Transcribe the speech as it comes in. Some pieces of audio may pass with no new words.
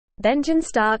Benjen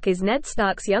Stark is Ned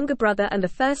Stark's younger brother and the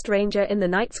first Ranger in the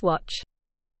Night's Watch.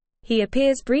 He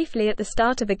appears briefly at the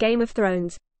start of A Game of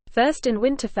Thrones, first in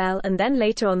Winterfell and then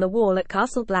later on the Wall at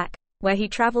Castle Black, where he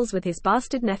travels with his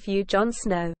bastard nephew Jon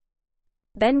Snow.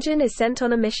 Benjen is sent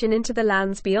on a mission into the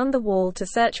lands beyond the Wall to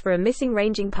search for a missing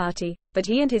ranging party, but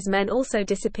he and his men also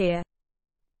disappear.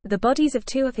 The bodies of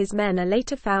 2 of his men are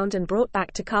later found and brought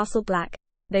back to Castle Black.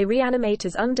 They reanimate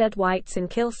as undead wights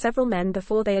and kill several men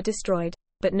before they are destroyed,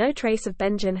 but no trace of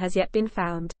Benjen has yet been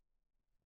found.